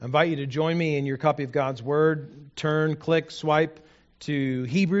I invite you to join me in your copy of God's Word. Turn, click, swipe to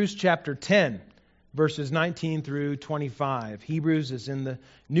Hebrews chapter 10, verses 19 through 25. Hebrews is in the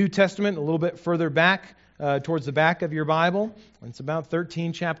New Testament, a little bit further back, towards the back of your Bible. It's about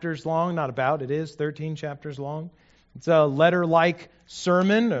 13 chapters long. Not about, it is 13 chapters long. It's a letter-like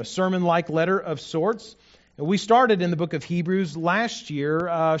sermon, a sermon-like letter of sorts. We started in the book of Hebrews last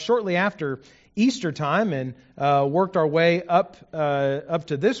year, shortly after Easter time, and worked our way up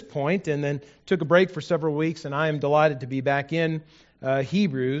to this point, and then took a break for several weeks. And I am delighted to be back in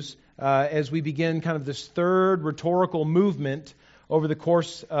Hebrews as we begin kind of this third rhetorical movement over the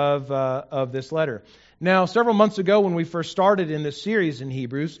course of this letter. Now, several months ago, when we first started in this series in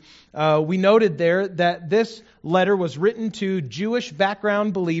Hebrews, we noted there that this letter was written to Jewish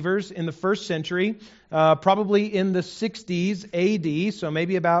background believers in the first century, probably in the 60s AD, so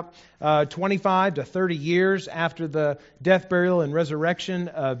maybe about 25 to 30 years after the death, burial, and resurrection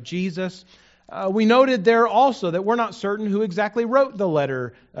of Jesus. We noted there also that we're not certain who exactly wrote the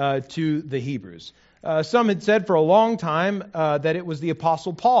letter to the Hebrews. Some had said for a long time that it was the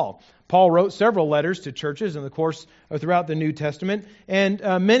Apostle Paul. Paul wrote several letters to churches in the course throughout the New Testament, and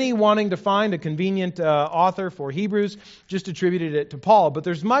many wanting to find a convenient author for Hebrews just attributed it to Paul. But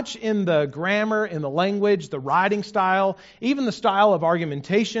there's much in the grammar, in the language, the writing style, even the style of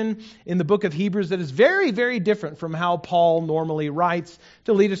argumentation in the book of Hebrews that is very, very different from how Paul normally writes,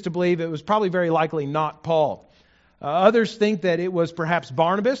 to lead us to believe it was probably very likely not Paul. Others think that it was perhaps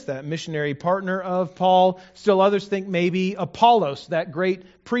Barnabas, that missionary partner of Paul. Still others think maybe Apollos, that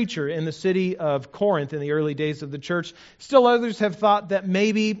great preacher in the city of Corinth in the early days of the church. Still others have thought that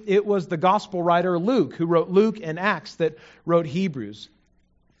maybe it was the gospel writer Luke, who wrote Luke and Acts, that wrote Hebrews.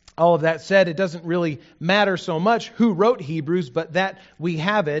 All of that said, it doesn't really matter so much who wrote Hebrews, but that we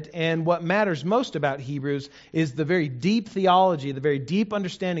have it. And what matters most about Hebrews is the very deep theology, the very deep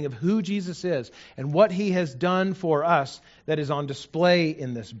understanding of who Jesus is and what He has done for us that is on display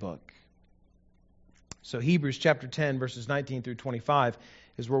in this book. So Hebrews chapter 10, verses 19 through 25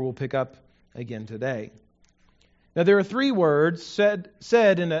 is where we'll pick up again today. Now, there are three words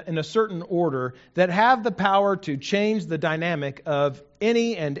said in a certain order that have the power to change the dynamic of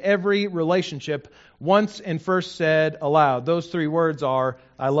any and every relationship once and first said aloud. Those three words are,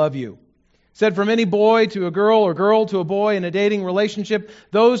 I love you. Said from any boy to a girl or girl to a boy in a dating relationship,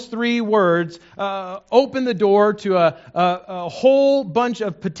 those three words open the door to a whole bunch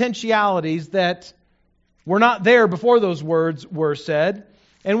of potentialities that were not there before those words were said,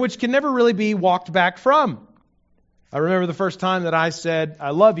 and which can never really be walked back from. I remember the first time that I said,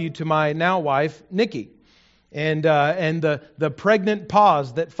 I love you to my now wife, Nikki. And the pregnant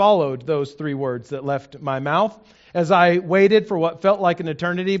pause that followed those three words that left my mouth as I waited for what felt like an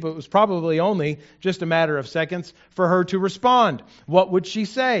eternity, but was probably only just a matter of seconds for her to respond. What would she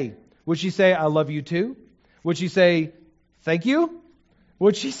say? Would she say, I love you too? Would she say, thank you?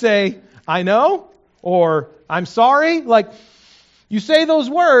 Would she say, I know? Or I'm sorry? You say those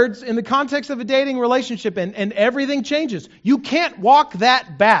words in the context of a dating relationship and everything changes. You can't walk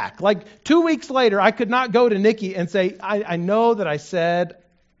that back. 2 weeks later, I could not go to Nikki and say, I know that I said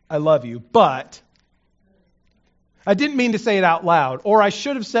I love you, but I didn't mean to say it out loud, or I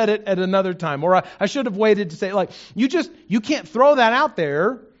should have said it at another time, or I should have waited to say it. You can't throw that out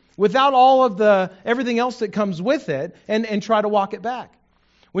there without all of everything else that comes with it and try to walk it back.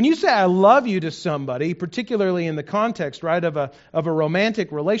 When you say I love you to somebody, particularly in the context, right, of a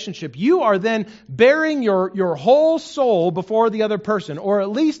romantic relationship, you are then bearing your whole soul before the other person, or at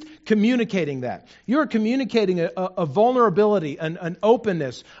least communicating that. You're communicating a vulnerability, an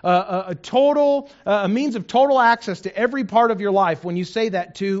openness, a means of total access to every part of your life when you say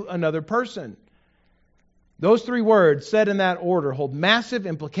that to another person. Those three words, said in that order, hold massive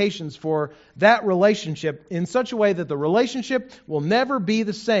implications for that relationship in such a way that the relationship will never be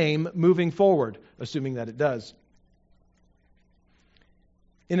the same moving forward, assuming that it does.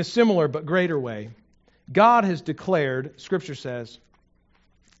 In a similar but greater way, God has declared, Scripture says,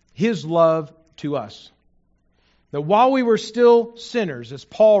 His love to us. That while we were still sinners, as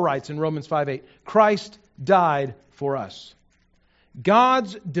Paul writes in Romans 5:8, Christ died for us.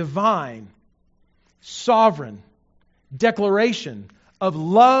 God's divine, sovereign declaration of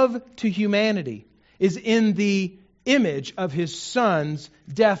love to humanity is in the image of His Son's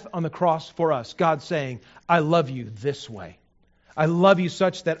death on the cross for us. God saying, I love you this way. I love you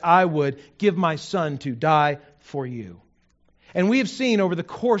such that I would give my Son to die for you. And we have seen over the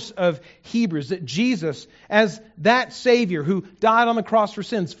course of Hebrews that Jesus, as that Savior who died on the cross for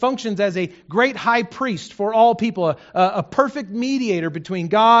sins, functions as a great high priest for all people, a perfect mediator between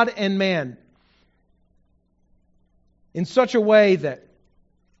God and man, in such a way that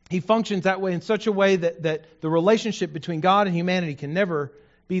He functions that way in such a way that the relationship between God and humanity can never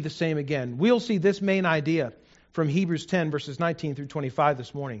be the same again. We'll see this main idea from Hebrews 10, verses 19 through 25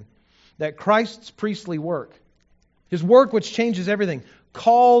 this morning. That Christ's priestly work, His work which changes everything,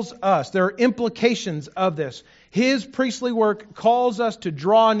 calls us. There are implications of this. His priestly work calls us to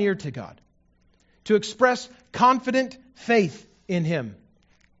draw near to God, to express confident faith in Him,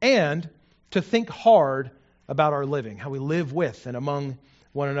 and to think hard about our living, how we live with and among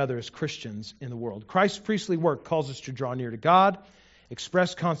one another as Christians in the world. Christ's priestly work calls us to draw near to God,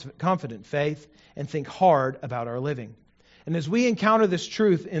 express confident faith, and think hard about our living. And as we encounter this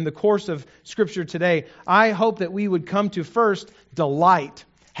truth in the course of Scripture today, I hope that we would come to first delight,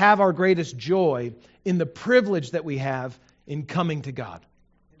 have our greatest joy in the privilege that we have in coming to God.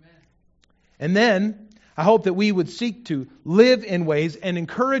 Amen. And then I hope that we would seek to live in ways and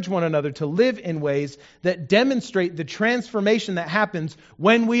encourage one another to live in ways that demonstrate the transformation that happens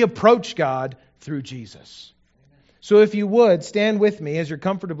when we approach God through Jesus. Amen. So if you would, stand with me as you're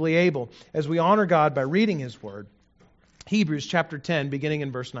comfortably able as we honor God by reading His Word. Hebrews chapter 10, beginning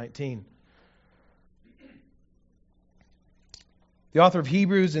in verse 19. The author of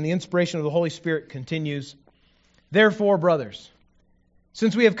Hebrews, in the inspiration of the Holy Spirit, continues, "Therefore, brothers,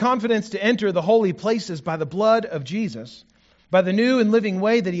 since we have confidence to enter the holy places by the blood of Jesus, by the new and living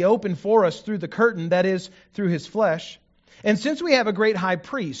way that He opened for us through the curtain, that is, through His flesh, and since we have a great high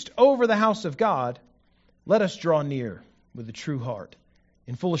priest over the house of God, let us draw near with a true heart,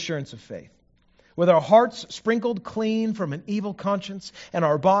 in full assurance of faith, with our hearts sprinkled clean from an evil conscience and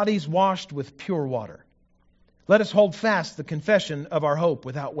our bodies washed with pure water. Let us hold fast the confession of our hope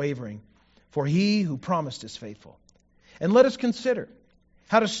without wavering, for He who promised is faithful. And let us consider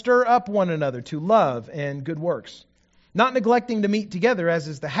how to stir up one another to love and good works, not neglecting to meet together as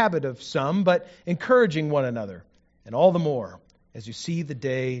is the habit of some, but encouraging one another, and all the more as you see the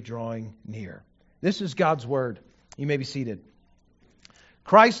day drawing near." This is God's Word. You may be seated.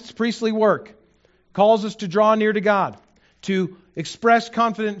 Christ's priestly work calls us to draw near to God, to express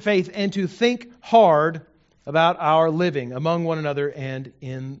confident faith, and to think hard about our living among one another and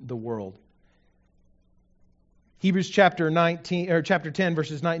in the world. Hebrews chapter 10,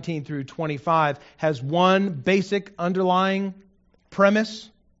 verses 19 through 25 has one basic underlying premise,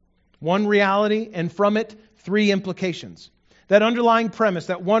 one reality, and from it, three implications. That underlying premise,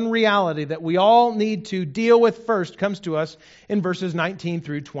 that one reality that we all need to deal with first, comes to us in verses 19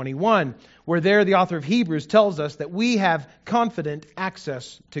 through 21, where there the author of Hebrews tells us that we have confident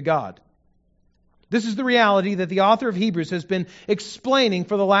access to God. This is the reality that the author of Hebrews has been explaining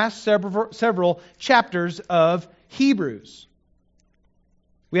for the last several chapters of Hebrews.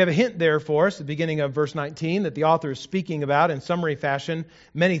 We have a hint there for us at the beginning of verse 19 that the author is speaking about in summary fashion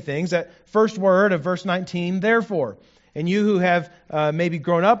many things. That first word of verse 19, therefore. And you who have maybe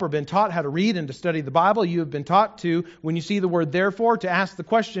grown up or been taught how to read and to study the Bible, you have been taught to, when you see the word therefore, to ask the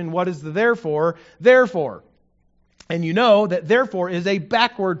question, what is the therefore? Therefore. And you know that therefore is a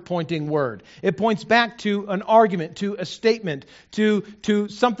backward pointing word. It points back to an argument, to a statement, to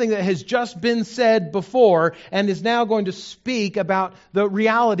something that has just been said before and is now going to speak about the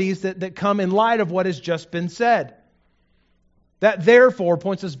realities that come in light of what has just been said. That therefore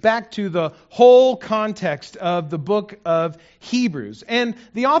points us back to the whole context of the book of Hebrews. And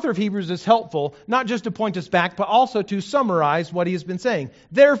the author of Hebrews is helpful, not just to point us back, but also to summarize what he has been saying.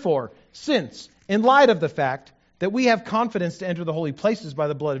 Therefore, since, in light of the fact that we have confidence to enter the holy places by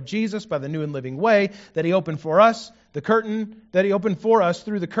the blood of Jesus, by the new and living way that He opened for us, the curtain that He opened for us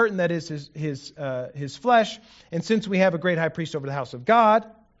through the curtain that is His flesh, and since we have a great high priest over the house of God,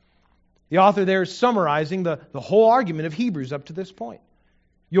 the author there is summarizing the whole argument of Hebrews up to this point.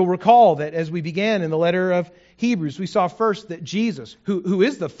 You'll recall that as we began in the letter of Hebrews, we saw first that Jesus, who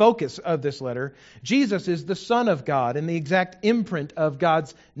is the focus of this letter, Jesus is the Son of God and the exact imprint of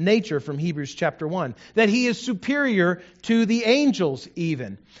God's nature from Hebrews chapter 1. That He is superior to the angels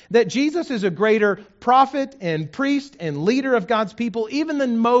even. That Jesus is a greater prophet and priest and leader of God's people even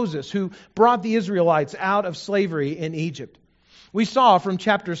than Moses, who brought the Israelites out of slavery in Egypt. We saw from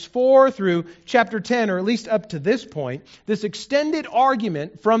chapters 4 through chapter 10, or at least up to this point, this extended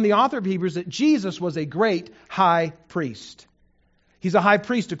argument from the author of Hebrews that Jesus was a great high priest. He's a high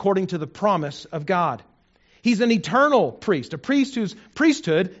priest according to the promise of God. He's an eternal priest, a priest whose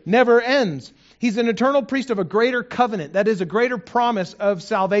priesthood never ends. He's an eternal priest of a greater covenant, that is a greater promise of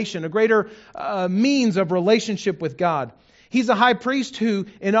salvation, a greater means of relationship with God. He's a high priest who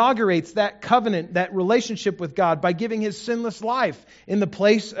inaugurates that covenant, that relationship with God by giving His sinless life in the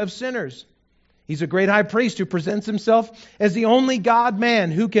place of sinners. He's a great high priest who presents Himself as the only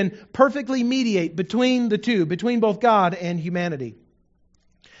God-man who can perfectly mediate between the two, between both God and humanity.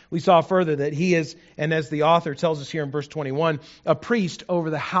 We saw further that he is, and as the author tells us here in verse 21, a priest over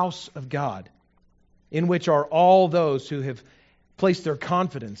the house of God, in which are all those who have placed their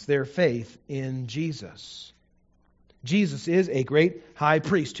confidence, their faith in Jesus. Jesus is a great high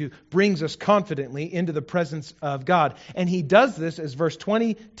priest who brings us confidently into the presence of God. And he does this, as verse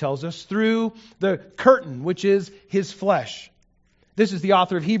 20 tells us, through the curtain, which is his flesh. This is the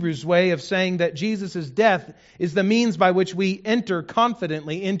author of Hebrews' way of saying that Jesus' death is the means by which we enter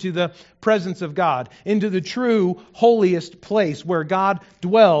confidently into the presence of God, into the true holiest place where God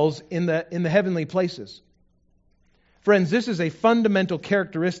dwells in the heavenly places. Friends, this is a fundamental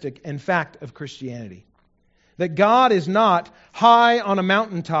characteristic and fact of Christianity. That God is not high on a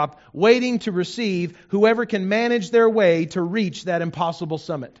mountaintop waiting to receive whoever can manage their way to reach that impossible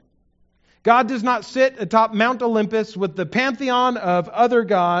summit. God does not sit atop Mount Olympus with the pantheon of other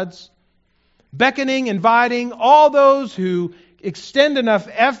gods, beckoning, inviting all those who extend enough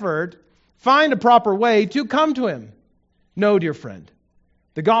effort, find a proper way to come to Him. No, dear friend.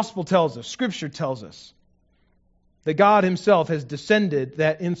 The gospel tells us, Scripture tells us, that God Himself has descended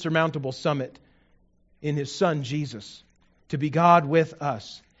that insurmountable summit in His Son Jesus to be God with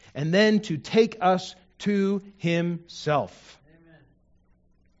us and then to take us to Himself. Amen.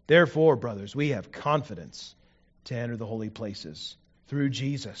 Therefore, brothers, we have confidence to enter the holy places through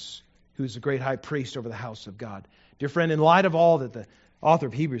Jesus, who is the great high priest over the house of God. Dear friend, in light of all that the author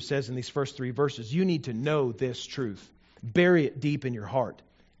of Hebrews says in these first 3 verses, you need to know this truth. Bury it deep in your heart.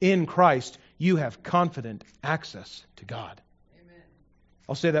 In Christ, you have confident access to God. Amen.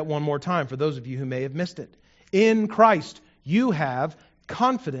 I'll say that one more time for those of you who may have missed it. In Christ, you have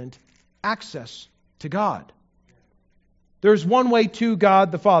confident access to God. There's one way to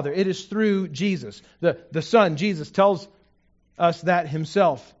God the Father. It is through Jesus. The Son, Jesus, tells us that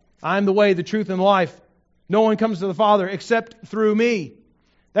Himself. I am the way, the truth, and the life. No one comes to the Father except through me.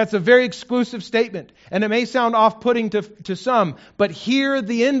 That's a very exclusive statement, and it may sound off-putting to some, but hear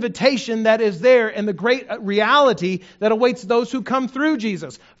the invitation that is there and the great reality that awaits those who come through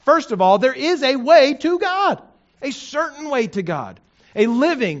Jesus. First of all, there is a way to God, a certain way to God, a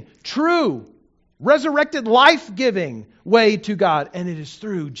living, true, resurrected, life-giving way to God, and it is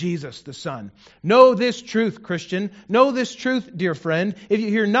through Jesus the Son. Know this truth, Christian. Know this truth, dear friend. If you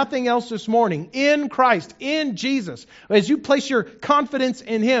hear nothing else this morning, in Christ, in Jesus, as you place your confidence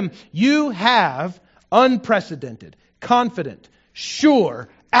in Him, you have unprecedented, confident, sure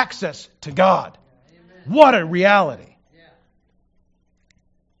access to God. Amen. What a reality. Yeah.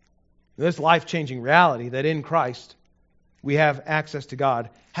 This life-changing reality that in Christ we have access to God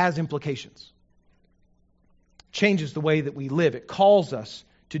has implications. Changes the way that we live. It calls us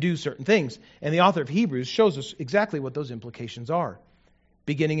to do certain things. And the author of Hebrews shows us exactly what those implications are.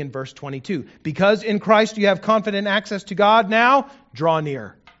 Beginning in verse 22. Because in Christ you have confident access to God, now draw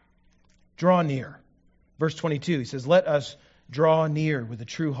near. Draw near. Verse 22, he says, let us draw near with a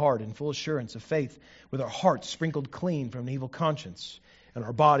true heart and full assurance of faith, with our hearts sprinkled clean from an evil conscience and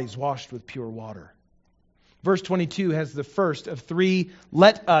our bodies washed with pure water. Verse 22 has the first of 3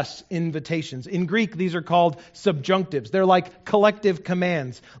 let us invitations. In Greek, these are called subjunctives. They're like collective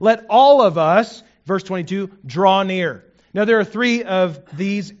commands. Let all of us, verse 22, draw near. Now, there are 3 of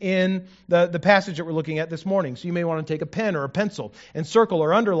these in the passage that we're looking at this morning. So you may want to take a pen or a pencil and circle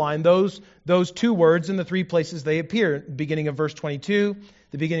or underline those 2 words in the 3 places they appear. The beginning of verse 22,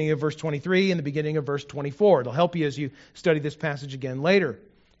 the beginning of verse 23, and the beginning of verse 24. It'll help you as you study this passage again later.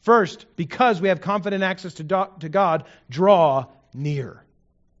 First, because we have confident access to God, draw near.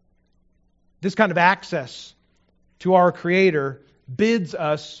 This kind of access to our Creator bids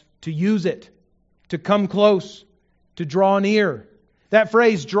us to use it, to come close, to draw near. That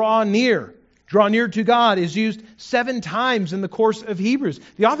phrase, draw near to God, is used 7 times in the course of Hebrews.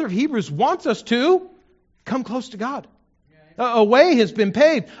 The author of Hebrews wants us to come close to God. A way has been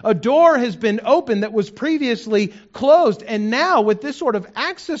paved. A door has been opened that was previously closed. And now, with this sort of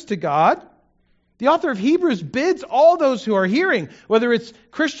access to God, the author of Hebrews bids all those who are hearing, whether it's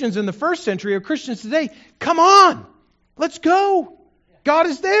Christians in the first century or Christians today, come on, let's go. God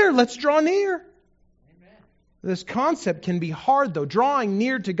is there. Let's draw near. Amen. This concept can be hard, though. Drawing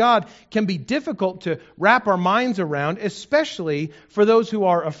near to God can be difficult to wrap our minds around, especially for those who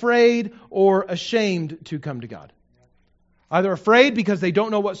are afraid or ashamed to come to God. Either afraid because they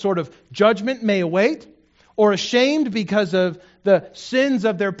don't know what sort of judgment may await, or ashamed because of the sins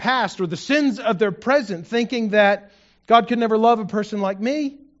of their past or the sins of their present, thinking that God could never love a person like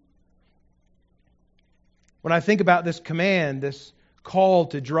me. When I think about this command, this call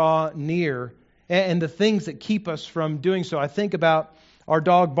to draw near, and the things that keep us from doing so, I think about our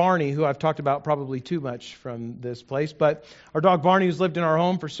dog Barney, who I've talked about probably too much from this place, but our dog Barney, who's lived in our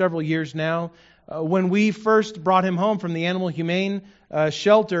home for several years now. When we first brought him home from the Animal Humane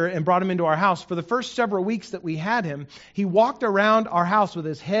shelter and brought him into our house, for the first several weeks that we had him, he walked around our house with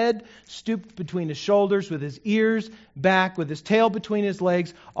his head stooped between his shoulders, with his ears back, with his tail between his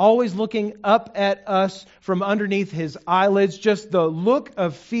legs, always looking up at us from underneath his eyelids. Just the look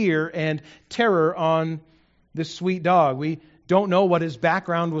of fear and terror on this sweet dog. We don't know what his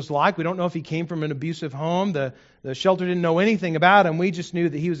background was like. We don't know if he came from an abusive home. The shelter didn't know anything about him. We just knew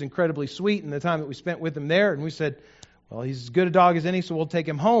that he was incredibly sweet in the time that we spent with him there. And we said, well, he's as good a dog as any, so we'll take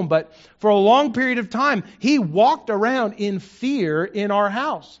him home. But for a long period of time, he walked around in fear in our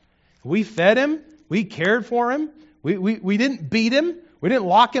house. We fed him. We cared for him. We didn't beat him. We didn't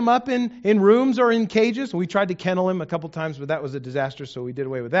lock him up in rooms or in cages. We tried to kennel him a couple times, but that was a disaster, so we did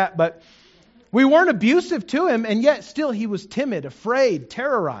away with that. But we weren't abusive to him, and yet still he was timid, afraid,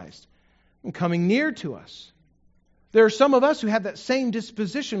 terrorized, and coming near to us. There are some of us who have that same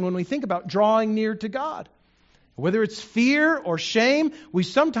disposition when we think about drawing near to God. Whether it's fear or shame, we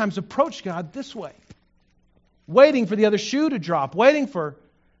sometimes approach God this way, waiting for the other shoe to drop, waiting for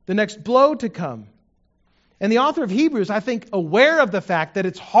the next blow to come. And the author of Hebrews, I think, aware of the fact that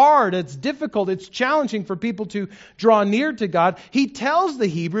it's hard, it's difficult, it's challenging for people to draw near to God, he tells the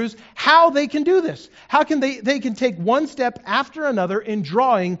Hebrews how they can do this. How can they can take one step after another in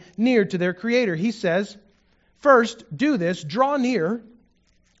drawing near to their Creator. He says, first, do this, draw near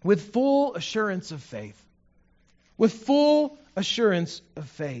with full assurance of faith. With full assurance of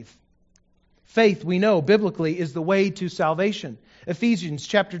faith. Faith, we know, biblically, is the way to salvation. Ephesians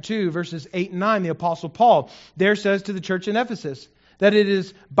chapter 2, verses 8 and 9, the Apostle Paul there says to the church in Ephesus that it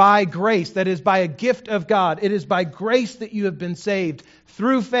is by grace, that is by a gift of God. It is by grace that you have been saved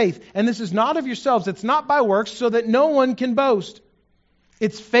through faith. And this is not of yourselves. It's not by works, so that no one can boast.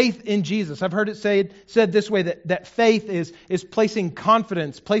 It's faith in Jesus. I've heard it said this way, that faith is placing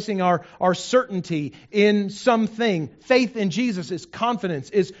confidence, placing our certainty in something. Faith in Jesus is confidence,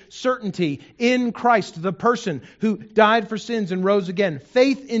 is certainty in Christ, the person who died for sins and rose again.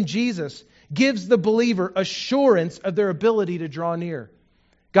 Faith in Jesus gives the believer assurance of their ability to draw near.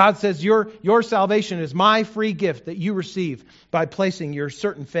 God says your salvation is my free gift that you receive by placing your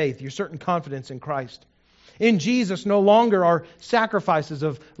certain faith, your certain confidence in Christ. In Jesus, no longer are sacrifices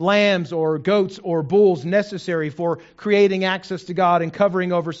of lambs or goats or bulls necessary for creating access to God and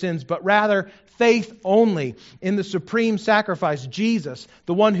covering over sins, but rather faith only in the supreme sacrifice, Jesus,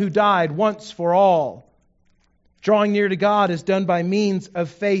 the one who died once for all. Drawing near to God is done by means of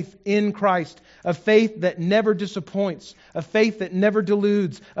faith in Christ, a faith that never disappoints, a faith that never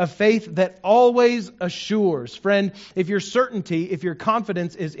deludes, a faith that always assures. Friend, if your certainty, if your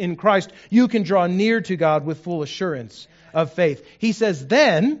confidence is in Christ, you can draw near to God with full assurance of faith. He says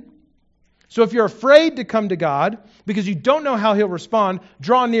then, so if you're afraid to come to God because you don't know how He'll respond,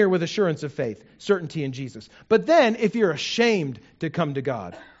 draw near with assurance of faith, certainty in Jesus. But then, if you're ashamed to come to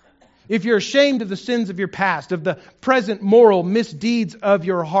God, if you're ashamed of the sins of your past, of the present moral misdeeds of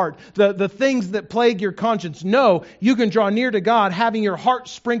your heart, the things that plague your conscience, no, you can draw near to God having your heart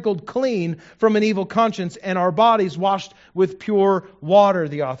sprinkled clean from an evil conscience and our bodies washed with pure water,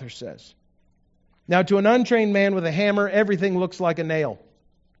 the author says. Now, to an untrained man with a hammer, everything looks like a nail.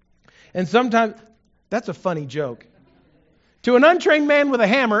 And sometimes, that's a funny joke. To an untrained man with a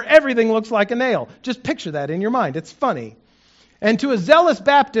hammer, everything looks like a nail. Just picture that in your mind. It's funny. And to a zealous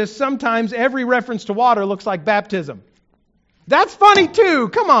Baptist, sometimes every reference to water looks like baptism. That's funny too.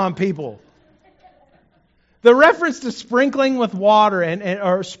 Come on, people. The reference to sprinkling with water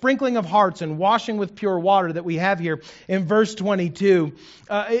or sprinkling of hearts and washing with pure water that we have here in verse 22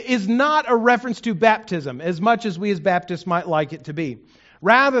 is not a reference to baptism as much as we as Baptists might like it to be.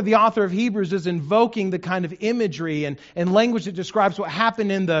 Rather, the author of Hebrews is invoking the kind of imagery and language that describes what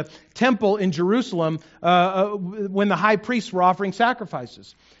happened in the temple in Jerusalem when the high priests were offering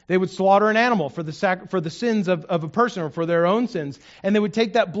sacrifices. They would slaughter an animal for the sins of a person or for their own sins. And they would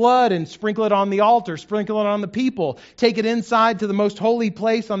take that blood and sprinkle it on the altar, sprinkle it on the people, take it inside to the most holy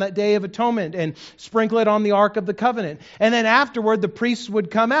place on that Day of Atonement and sprinkle it on the Ark of the Covenant. And then afterward, the priests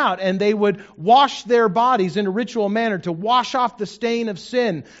would come out and they would wash their bodies in a ritual manner to wash off the stain of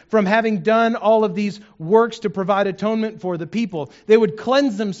sin from having done all of these works to provide atonement for the people. They would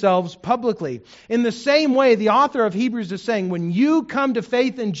cleanse themselves publicly. In the same way, the author of Hebrews is saying, when you come to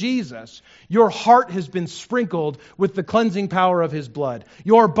faith in Jesus, your heart has been sprinkled with the cleansing power of His blood.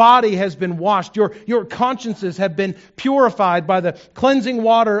 Your body has been washed. Your consciences have been purified by the cleansing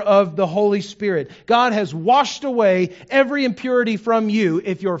water of the Holy Spirit. God has washed away every impurity from you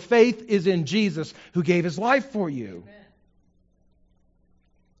if your faith is in Jesus who gave His life for you. Amen.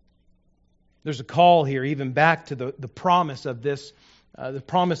 There's a call here even back to the promise of this, the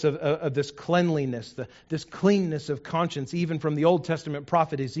promise of this cleanliness, this cleanness of conscience, even from the Old Testament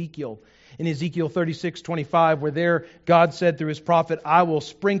prophet Ezekiel. In Ezekiel 36:25, where there God said through His prophet, I will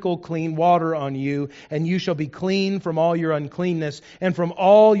sprinkle clean water on you, and you shall be clean from all your uncleanness, and from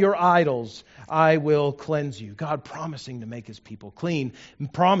all your idols I will cleanse you. God promising to make His people clean,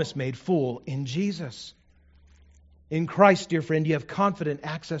 and promise made full in Jesus. In Christ, dear friend, you have confident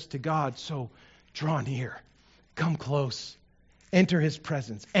access to God, so draw near, come close, enter His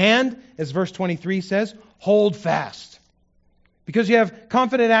presence, and, as verse 23 says, hold fast. Because you have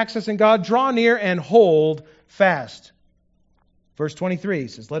confident access in God, draw near and hold fast. Verse 23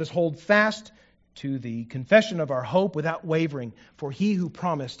 says, let us hold fast to the confession of our hope without wavering, for He who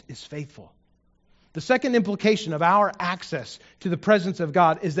promised is faithful. The second implication of our access to the presence of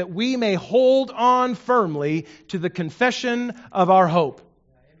God is that we may hold on firmly to the confession of our hope.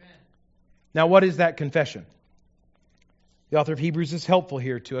 Amen. Now, what is that confession? The author of Hebrews is helpful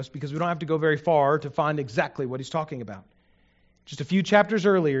here to us because we don't have to go very far to find exactly what he's talking about. Just a few chapters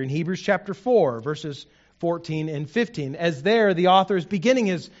earlier in Hebrews chapter 4, verses 14 and 15, as there the author is beginning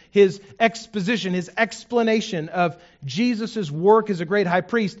his exposition, his explanation of Jesus' work as a great high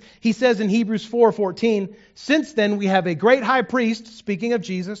priest. He says in Hebrews 4:14, since then we have a great high priest, speaking of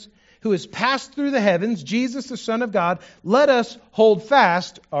Jesus, who has passed through the heavens, Jesus the Son of God, let us hold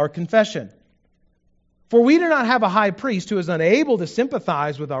fast our confession. For we do not have a high priest who is unable to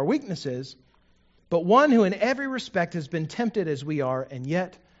sympathize with our weaknesses, but one who in every respect has been tempted as we are, and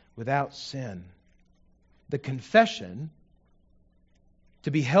yet without sin. The confession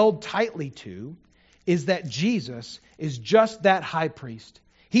to be held tightly to is that Jesus is just that high priest.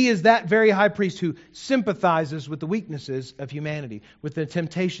 He is that very high priest who sympathizes with the weaknesses of humanity, with the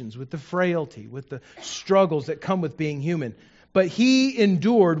temptations, with the frailty, with the struggles that come with being human. But He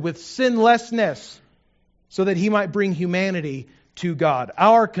endured with sinlessness so that He might bring humanity to God.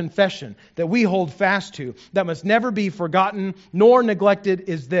 Our confession that we hold fast to, that must never be forgotten nor neglected,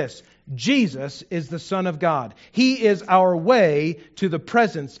 is this: Jesus is the Son of God. He is our way to the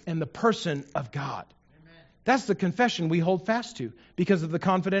presence and the person of God. Amen. That's the confession we hold fast to because of the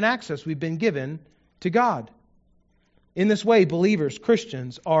confident access we've been given to God. In this way, believers,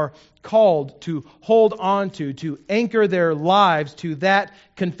 Christians, are called to hold on to anchor their lives to that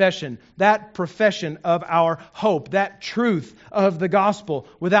confession, that profession of our hope, that truth of the gospel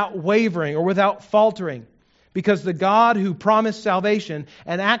without wavering or without faltering. Because the God who promised salvation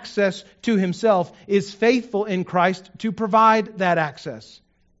and access to Himself is faithful in Christ to provide that access.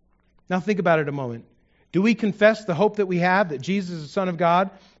 Now think about it a moment. Do we confess the hope that we have, that Jesus is the Son of God?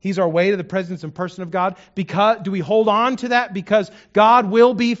 He's our way to the presence and person of God. Do we hold on to that because God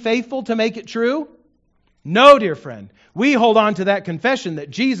will be faithful to make it true? No, dear friend. We hold on to that confession that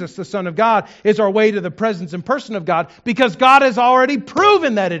Jesus, the Son of God, is our way to the presence and person of God because God has already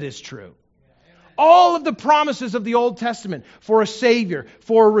proven that it is true. All of the promises of the Old Testament for a Savior,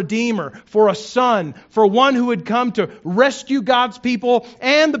 for a Redeemer, for a Son, for one who would come to rescue God's people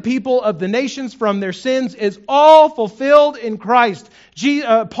and the people of the nations from their sins is all fulfilled in Christ.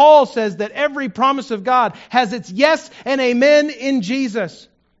 Paul says that every promise of God has its yes and amen in Jesus.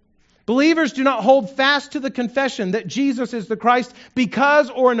 Believers do not hold fast to the confession that Jesus is the Christ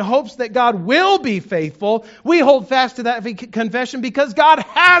because or in hopes that God will be faithful. We hold fast to that confession because God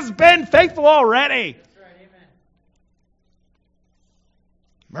has been faithful already. That's right, amen.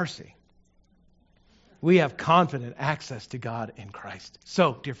 Mercy. We have confident access to God in Christ.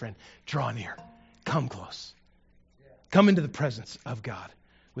 So, dear friend, draw near. Come close. Come into the presence of God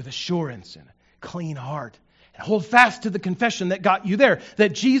with assurance and a clean heart. And hold fast to the confession that got you there,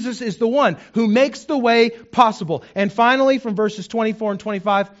 that Jesus is the one who makes the way possible. And finally, from verses 24 and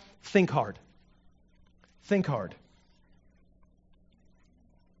 25, think hard. Think hard.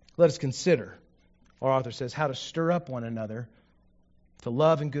 Let us consider, our author says, how to stir up one another to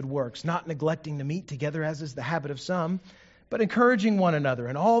love and good works, not neglecting to meet together as is the habit of some, but encouraging one another,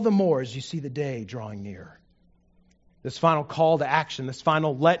 and all the more as you see the day drawing near. This final call to action, this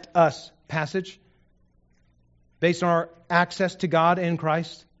final let us passage, based on our access to God in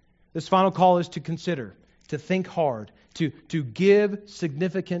Christ, this final call is to consider, to think hard, to give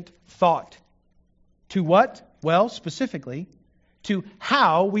significant thought. To what? Well, specifically, to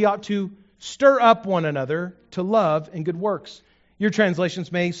how we ought to stir up one another to love and good works. Your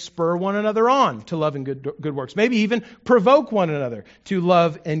translations may spur one another on to love and good works. Maybe even provoke one another to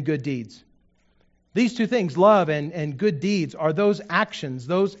love and good deeds. These two things, love and good deeds, are those actions,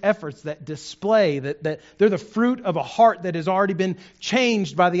 those efforts that display that they're the fruit of a heart that has already been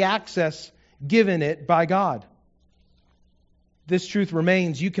changed by the access given it by God. this truth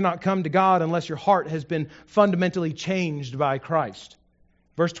remains. You cannot come to God unless your heart has been fundamentally changed by Christ.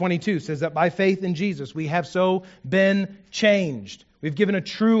 Verse 22 says that by faith in Jesus, we have so been changed. We've given a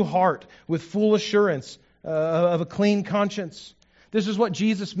true heart with full assurance of a clean conscience. This is what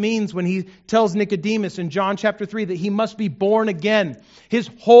Jesus means when He tells Nicodemus in John chapter 3 that he must be born again. His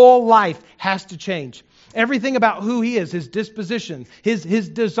whole life has to change. Everything about who he is, his disposition, his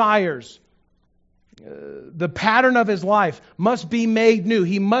desires, the pattern of his life must be made new.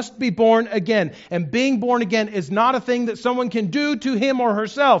 He must be born again. And being born again is not a thing that someone can do to him or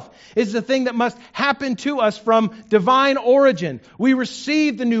herself. It's a thing that must happen to us from divine origin. We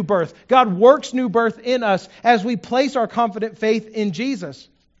receive the new birth. God works new birth in us as we place our confident faith in Jesus.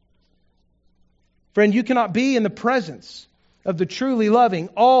 Friend, you cannot be in the presence of the truly loving,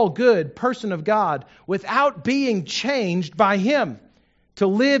 all good person of God without being changed by Him to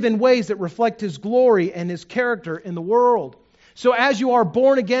live in ways that reflect His glory and His character in the world. So as you are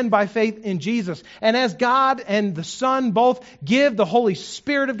born again by faith in Jesus, and as God and the Son both give the Holy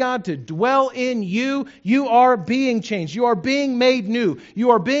Spirit of God to dwell in you, you are being changed. You are being made new.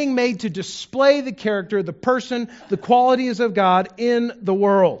 You are being made to display the character, the person, the qualities of God in the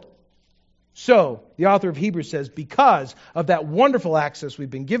world. So, the author of Hebrews says, because of that wonderful access we've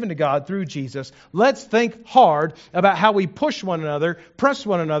been given to God through Jesus, let's think hard about how we push one another, press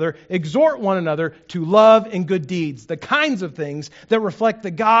one another, exhort one another to love and good deeds, the kinds of things that reflect the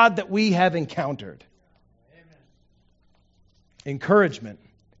God that we have encountered. Amen. Encouragement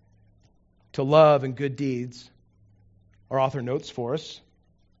to love and good deeds, our author notes for us,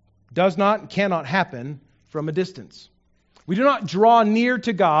 does not and cannot happen from a distance. We do not draw near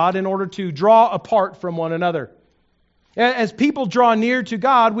to God in order to draw apart from one another. As people draw near to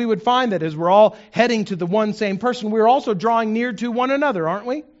God, we would find that as we're all heading to the one same person, we're also drawing near to one another, aren't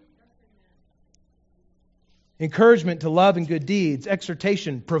we? Encouragement to love and good deeds,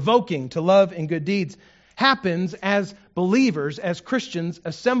 exhortation, provoking to love and good deeds, happens as believers, as Christians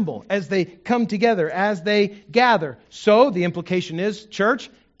assemble, as they come together, as they gather. So the implication is, church,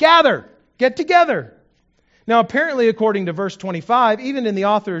 gather, get together. Now, apparently, according to verse 25, even in the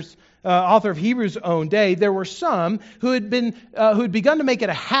author of Hebrews' own day, there were some who had begun to make it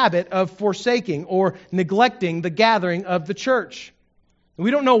a habit of forsaking or neglecting the gathering of the church. We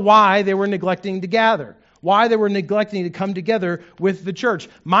don't know why they were neglecting to gather, why they were neglecting to come together with the church.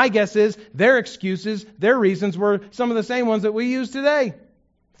 My guess is their excuses, their reasons were some of the same ones that we use today.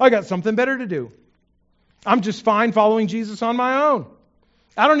 I got something better to do. I'm just fine following Jesus on my own.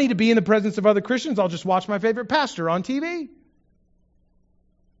 I don't need to be in the presence of other Christians. I'll just watch my favorite pastor on TV.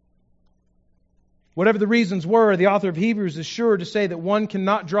 Whatever the reasons were, the author of Hebrews is sure to say that one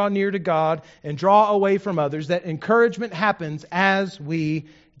cannot draw near to God and draw away from others, that encouragement happens as we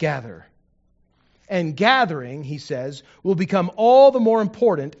gather. And gathering, he says, will become all the more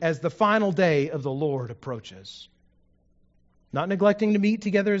important as the final day of the Lord approaches. Not neglecting to meet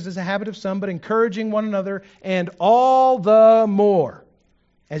together as is a habit of some, but encouraging one another, and all the more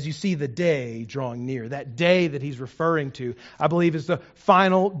as you see the day drawing near. That day that he's referring to, I believe, is the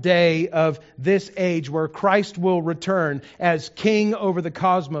final day of this age where Christ will return as King over the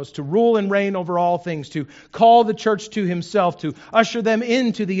cosmos, to rule and reign over all things, to call the church to Himself, to usher them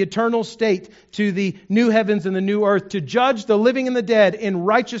into the eternal state, to the new heavens and the new earth, to judge the living and the dead in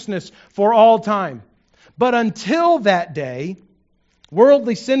righteousness for all time. But until that day,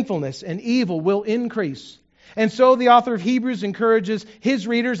 worldly sinfulness and evil will increase. And so the author of Hebrews encourages his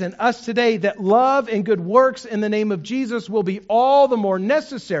readers and us today that love and good works in the name of Jesus will be all the more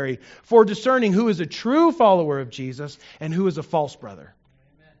necessary for discerning who is a true follower of Jesus and who is a false brother.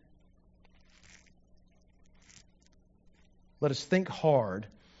 Amen. Let us think hard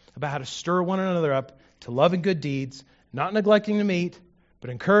about how to stir one another up to love and good deeds, not neglecting to meet, but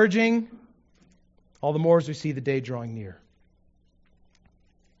encouraging, all the more as we see the day drawing near.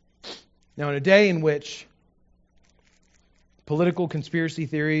 Now, in a day in which political conspiracy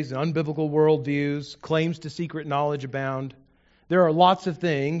theories and unbiblical worldviews, claims to secret knowledge abound, there are lots of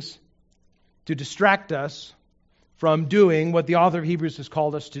things to distract us from doing what the author of Hebrews has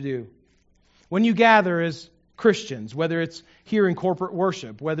called us to do. When you gather as Christians, whether it's here in corporate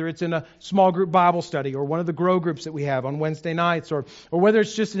worship, whether it's in a small group Bible study or one of the grow groups that we have on Wednesday nights, or whether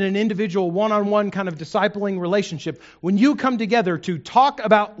it's just in an individual one-on-one kind of discipling relationship, when you come together to talk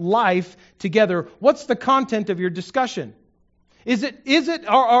about life together, what's the content of your discussion?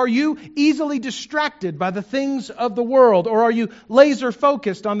 Are you easily distracted by the things of the world, or are you laser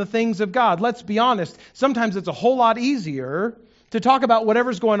focused on the things of God? Let's be honest. Sometimes it's a whole lot easier to talk about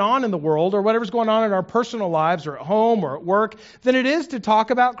whatever's going on in the world or whatever's going on in our personal lives or at home or at work than it is to talk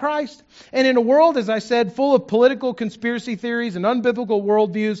about Christ. And in a world, as I said, full of political conspiracy theories and unbiblical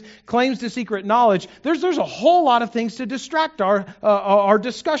worldviews, claims to secret knowledge, there's a whole lot of things to distract our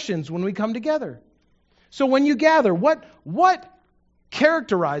discussions when we come together. So when you gather, what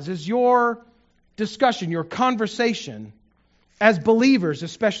characterizes your discussion, your conversation as believers,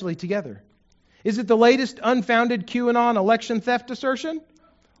 especially together? Is it the latest unfounded QAnon election theft assertion?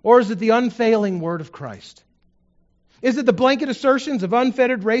 Or is it the unfailing word of Christ? Is it the blanket assertions of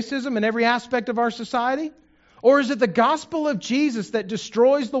unfettered racism in every aspect of our society? Or is it the gospel of Jesus that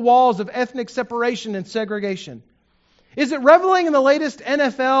destroys the walls of ethnic separation and segregation? Is it reveling in the latest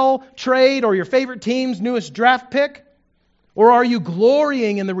NFL trade or your favorite team's newest draft pick? Or are you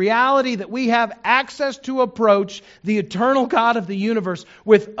glorying in the reality that we have access to approach the eternal God of the universe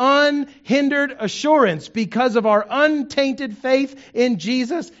with unhindered assurance because of our untainted faith in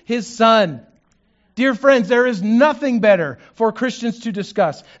Jesus, His Son? Dear friends, there is nothing better for Christians to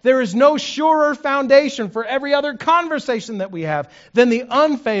discuss. There is no surer foundation for every other conversation that we have than the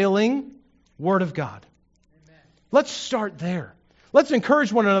unfailing Word of God. Amen. Let's start there. Let's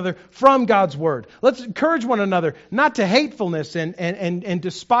encourage one another from God's Word. Let's encourage one another not to hatefulness and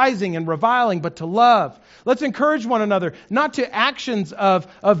despising and reviling, but to love. Let's encourage one another not to actions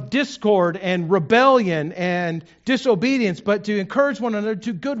of discord and rebellion and disobedience, but to encourage one another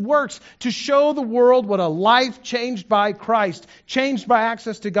to good works, to show the world what a life changed by Christ, changed by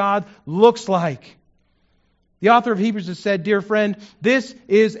access to God, looks like. The author of Hebrews has said, dear friend, this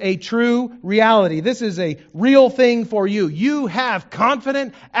is a true reality. This is a real thing for you. You have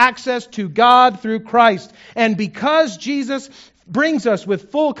confident access to God through Christ. And because Jesus brings us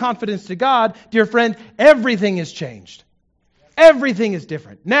with full confidence to God, dear friend, everything is changed. Everything is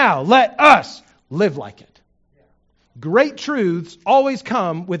different. Now, let us live like it. Great truths always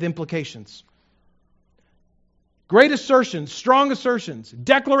come with implications. Great assertions, strong assertions,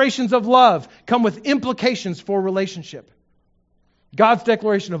 declarations of love come with implications for relationship. God's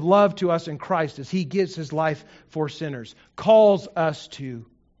declaration of love to us in Christ as He gives His life for sinners calls us to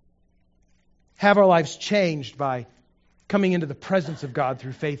have our lives changed by coming into the presence of God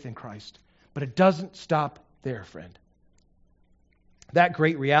through faith in Christ. But it doesn't stop there, friend. That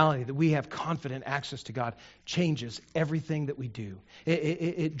great reality that we have confident access to God changes everything that we do.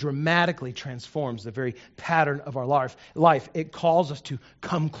 It dramatically transforms the very pattern of our life. It calls us to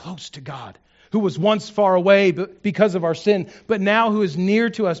come close to God, who was once far away because of our sin, but now who is near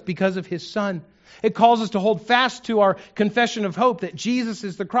to us because of His Son. It calls us to hold fast to our confession of hope that Jesus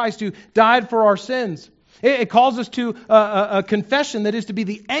is the Christ who died for our sins. It calls us to a confession that is to be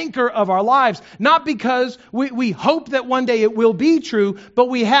the anchor of our lives, not because we hope that one day it will be true, but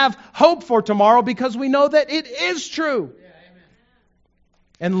we have hope for tomorrow because we know that it is true. Yeah, amen.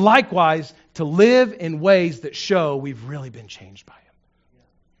 And likewise, to live in ways that show we've really been changed by Him.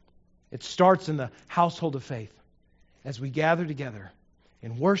 Yeah. It starts in the household of faith as we gather together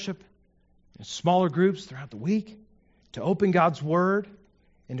in worship, in smaller groups throughout the week, to open God's Word,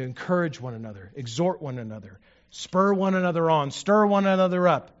 and to encourage one another, exhort one another, spur one another on, stir one another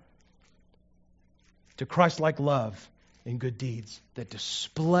up to Christ-like love and good deeds that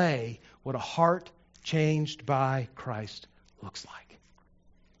display what a heart changed by Christ looks like.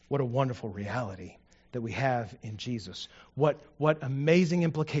 What a wonderful reality that we have in Jesus. What amazing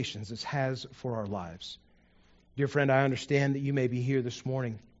implications this has for our lives. Dear friend, I understand that you may be here this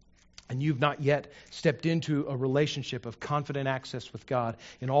morning and you've not yet stepped into a relationship of confident access with God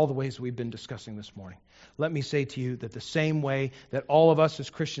in all the ways we've been discussing this morning. Let me say to you that the same way that all of us as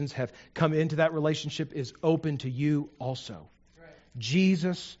Christians have come into that relationship is open to you also. Right.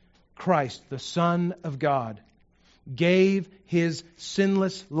 Jesus Christ, the Son of God, gave His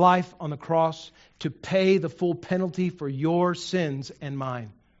sinless life on the cross to pay the full penalty for your sins and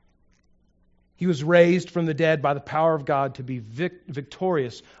mine. He was raised from the dead by the power of God to be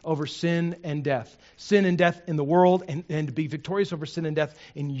victorious over sin and death. Sin and death in the world and to be victorious over sin and death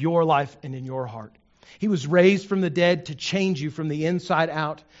in your life and in your heart. He was raised from the dead to change you from the inside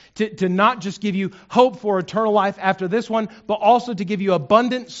out. To not just give you hope for eternal life after this one, but also to give you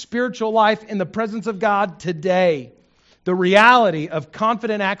abundant spiritual life in the presence of God today. The reality of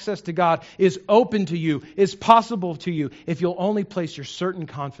confident access to God is open to you, is possible to you, if you'll only place your certain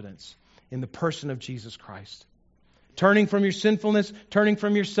confidence in the person of Jesus Christ. Turning from your sinfulness, turning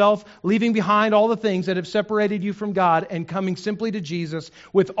from yourself, leaving behind all the things that have separated you from God and coming simply to Jesus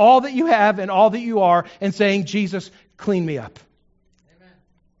with all that you have and all that you are and saying, Jesus, clean me up. Amen.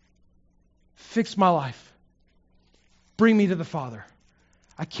 Fix my life. Bring me to the Father.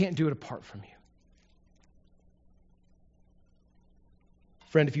 I can't do it apart from you.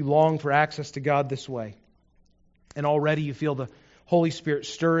 Friend, if you long for access to God this way, and already you feel the Holy Spirit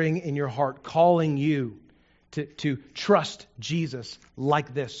stirring in your heart, calling you to trust Jesus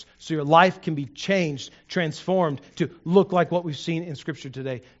like this, so your life can be changed, transformed, to look like what we've seen in Scripture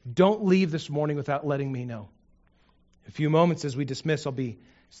today, don't leave this morning without letting me know. A few moments as we dismiss, I'll be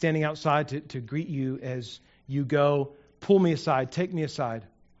standing outside to greet you as you go. Pull me aside, take me aside.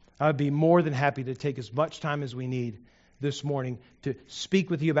 I'd be more than happy to take as much time as we need this morning to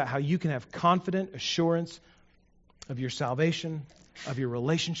speak with you about how you can have confident assurance of your salvation, of your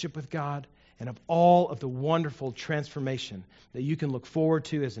relationship with God, and of all of the wonderful transformation that you can look forward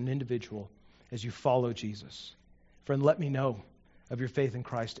to as an individual as you follow Jesus. Friend, let me know of your faith in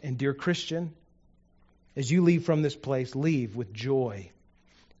Christ. And dear Christian, as you leave from this place, leave with joy.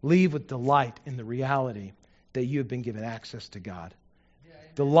 Leave with delight in the reality that you have been given access to God.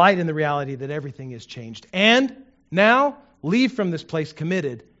 Delight in the reality that everything is changed. And now, leave from this place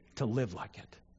committed to live like it.